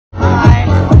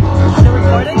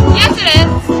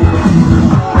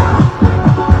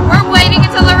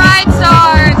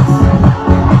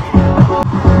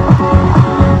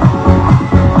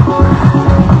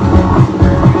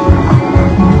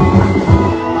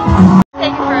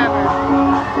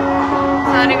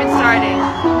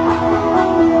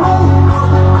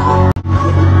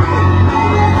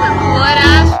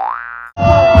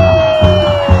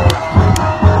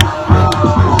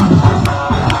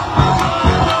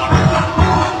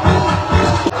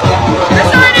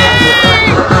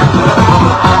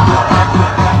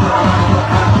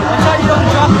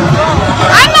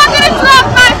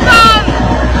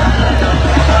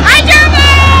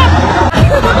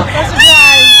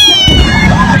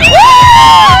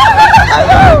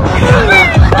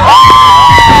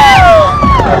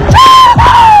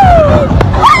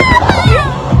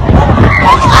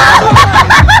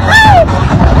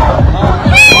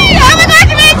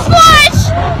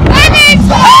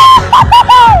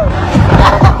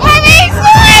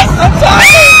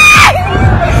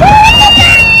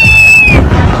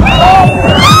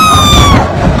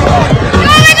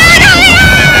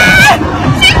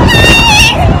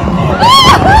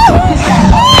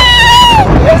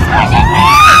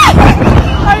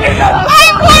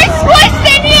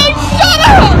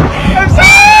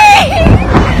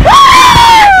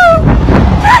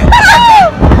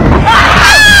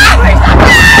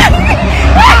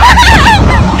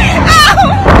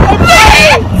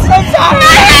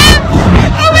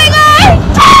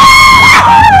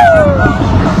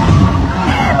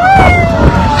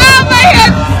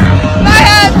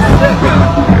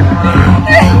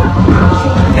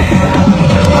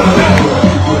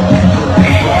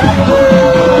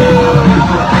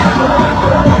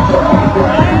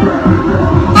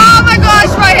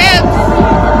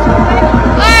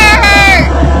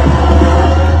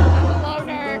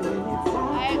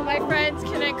my friends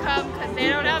couldn't come because they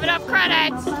don't have enough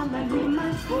credits. Oh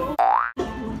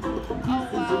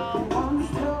wow.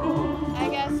 I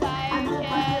guess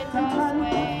I can just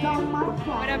wave.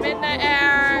 When I'm in the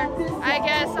air, I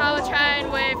guess I'll try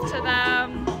and wave to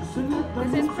them.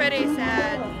 This is pretty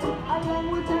sad.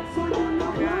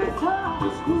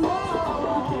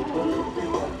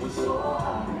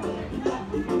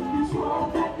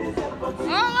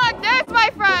 Oh look, there's my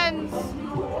friends!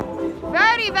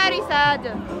 Very, very sad.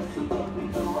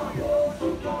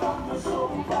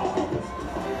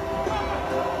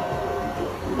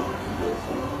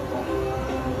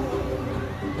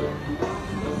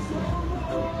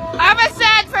 I'm a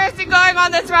sad person going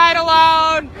on this ride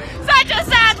alone. Such a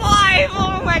sad life.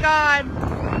 Oh my god.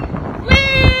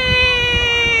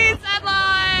 Whee! Sad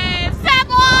life. Sad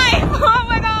life. Oh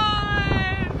my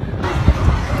god.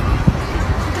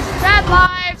 Sad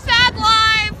life. Sad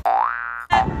life.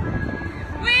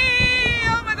 Whee!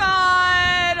 Oh my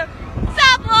god.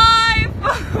 Sad life.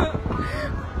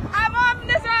 I'm on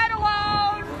this ride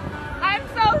alone. I'm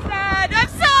so sad. I'm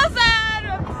so sad.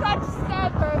 I'm such a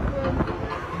sad person.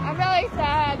 I'm really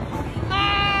sad.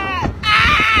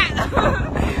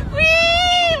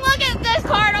 Whee! Look at this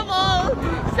carnival!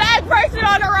 Sad person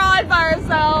on a ride by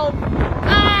herself.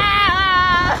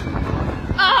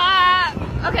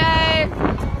 Okay.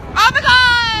 Oh my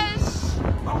gosh!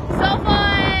 So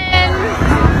fun!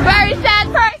 Very sad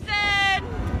person!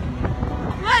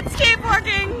 Let's keep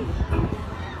working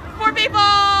for people!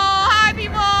 Hi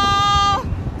people!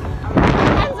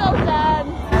 I'm so sad.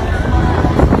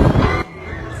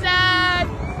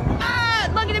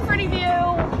 Look at the pretty view.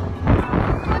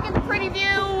 Look at the pretty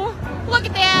view. Look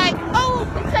at that. Oh,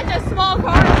 it's such a small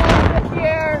carnival this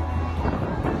year.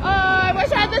 I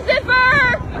wish I had the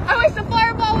zipper. I wish the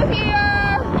fireball was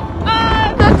here.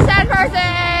 I'm a sad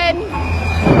person.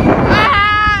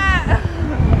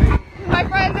 My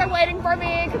friends are waiting for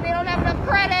me because they don't have enough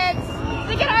credits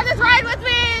to get on this ride with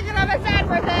me because I'm a sad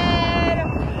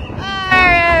person.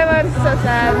 I'm so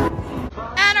sad.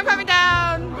 And I'm coming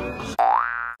down.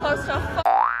 Close to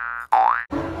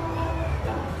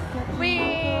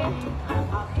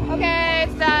okay,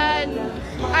 it's done.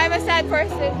 I'm a sad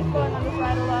person just going on this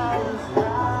ride alone.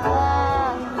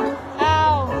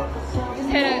 Ow. Just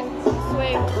hit it.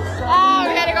 Swing. Oh,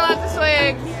 we gotta go out the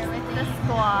swing. Here with the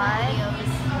squad.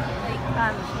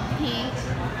 Pete,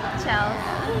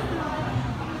 Chelsea,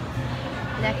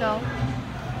 Neko.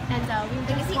 And we were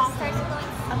going to talk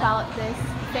about this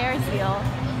Ferris wheel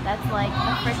that's like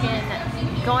a freaking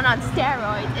going on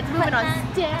steroids. It's moving on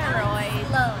steroids.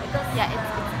 Yeah,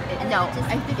 no,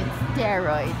 I think it's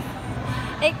steroids.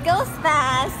 It goes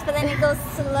fast, but then it goes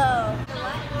slow.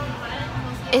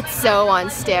 It's so on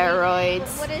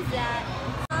steroids. What is that?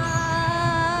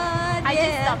 I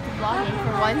just stopped vlogging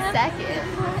for 1 second.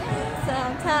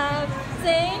 Sometimes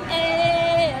sing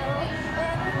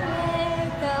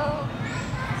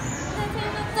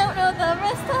don't know the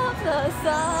rest of the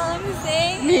song.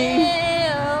 Sing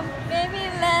baby,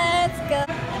 let's go.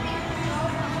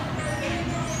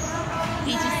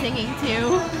 Peach is singing too.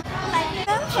 Like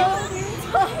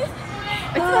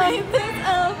this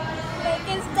up, like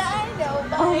it's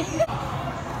dynamite. Oh, it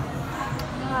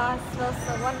smells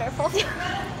so wonderful.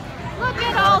 Look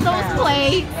at all those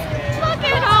plates. Look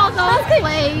at all those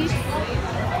plates.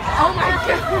 Oh my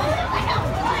god.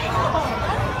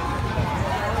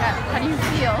 How do you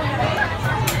feel?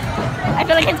 I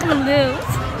feel like it's gonna lose.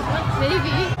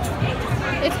 Maybe.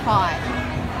 It's hot.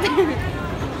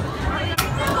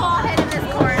 We'll go ahead in this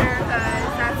corner because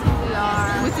that's who we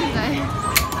are. What's his name?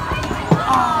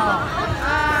 Oh.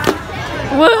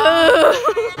 Whoa!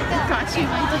 Got you,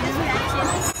 my dude.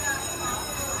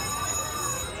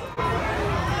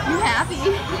 You happy?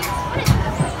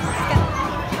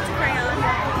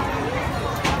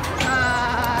 I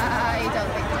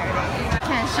don't think they're ready.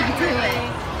 Can she do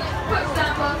it?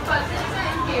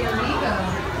 Here we go.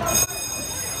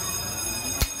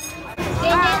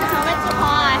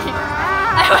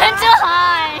 I went too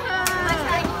high.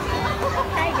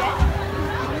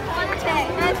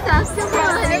 That's so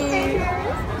funny.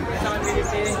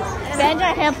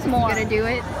 Sandra helps more. Gonna do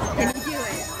it? Can you do it?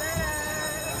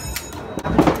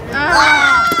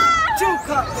 2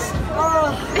 cups.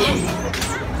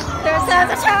 There's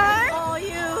a charm. All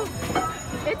you.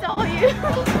 It's all you. We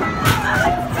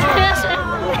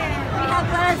have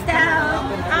let us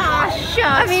down. Ah, shucks.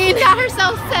 I mean, she got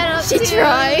herself set up. She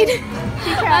tried.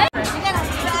 She tried.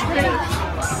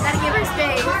 Gotta give her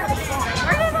space.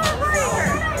 We're not avoiding her.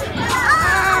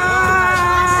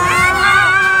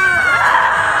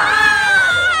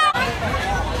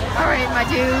 Alright, my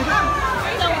dude.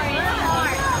 Don't worry, it's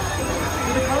hard.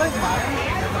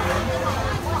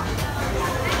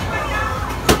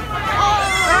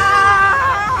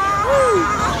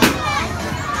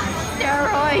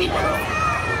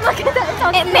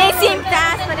 It may seem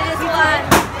fast, but it is fun.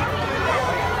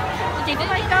 Oh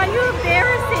my god, you're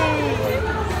embarrassing!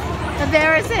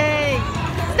 Embarrassing!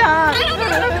 Stop!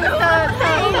 Stop!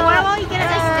 Why won't you get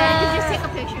us a stand? Just take a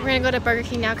picture. We're gonna go to Burger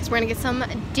King now because we're gonna get some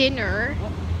dinner.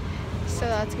 So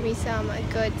that's gonna be some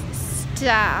good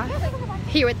stuff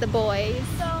here with the boys.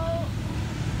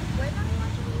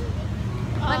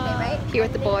 Monday, right? Here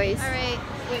with the boys. All right,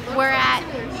 we're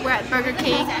at Burger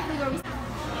King.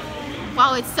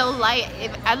 Wow, it's so light.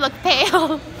 I look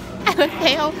pale. I look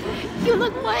pale. You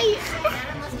look white.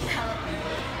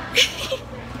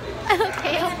 I look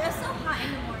pale.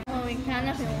 Well, we can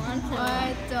if we want to.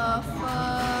 What the fuck?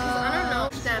 I don't know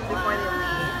them before they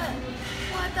leave.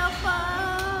 What the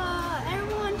fuck?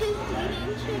 Everyone just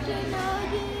eating chicken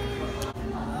nuggets.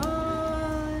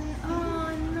 Oh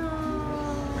no.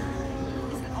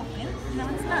 Is it open? No,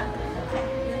 it's not.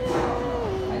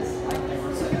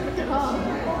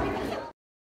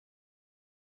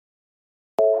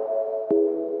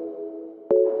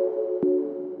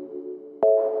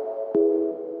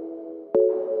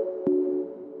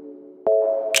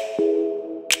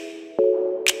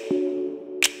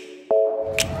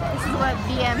 What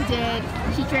BM did.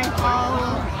 He drank all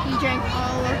of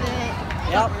it.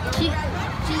 Yep.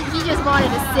 He just wanted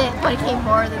to sit, but it came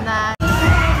more than that.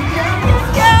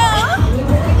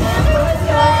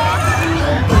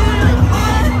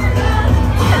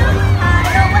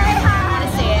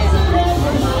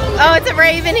 Oh, it's a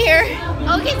rave in here.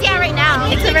 Oh, we can see it right now.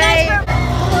 It's a rave.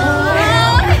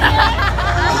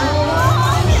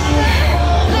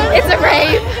 It's a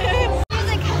rave.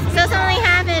 So something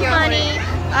happened, honey.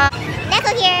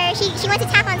 Neko here, she went to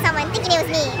tap on someone thinking it was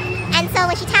me. And so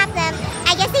when she tapped them,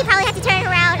 I guess they probably had to turn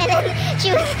around and then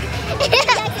she was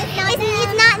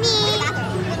it's not me.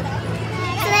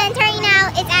 So then turning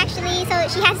out it's actually, so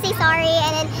she had to say sorry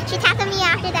and then she tapped on me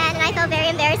after that and I felt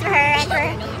very embarrassed for her and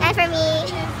for me.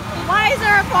 Why is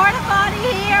there a porta potty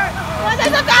here? What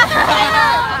is a bathroom?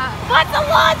 What's the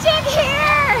logic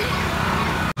here?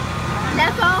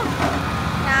 Neko?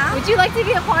 Yeah? Would you like to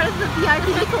be a part of the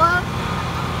VIP club?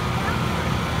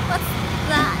 What's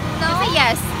that? No. Say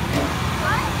yes.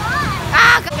 What?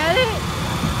 Ah, got it?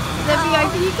 The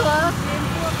VIP club.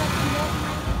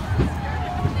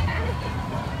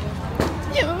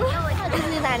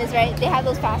 Disneyland is right. They have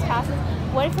those fast passes.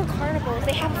 What if for Carnival,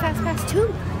 they have a fast pass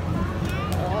too?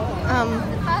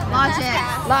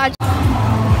 Logic.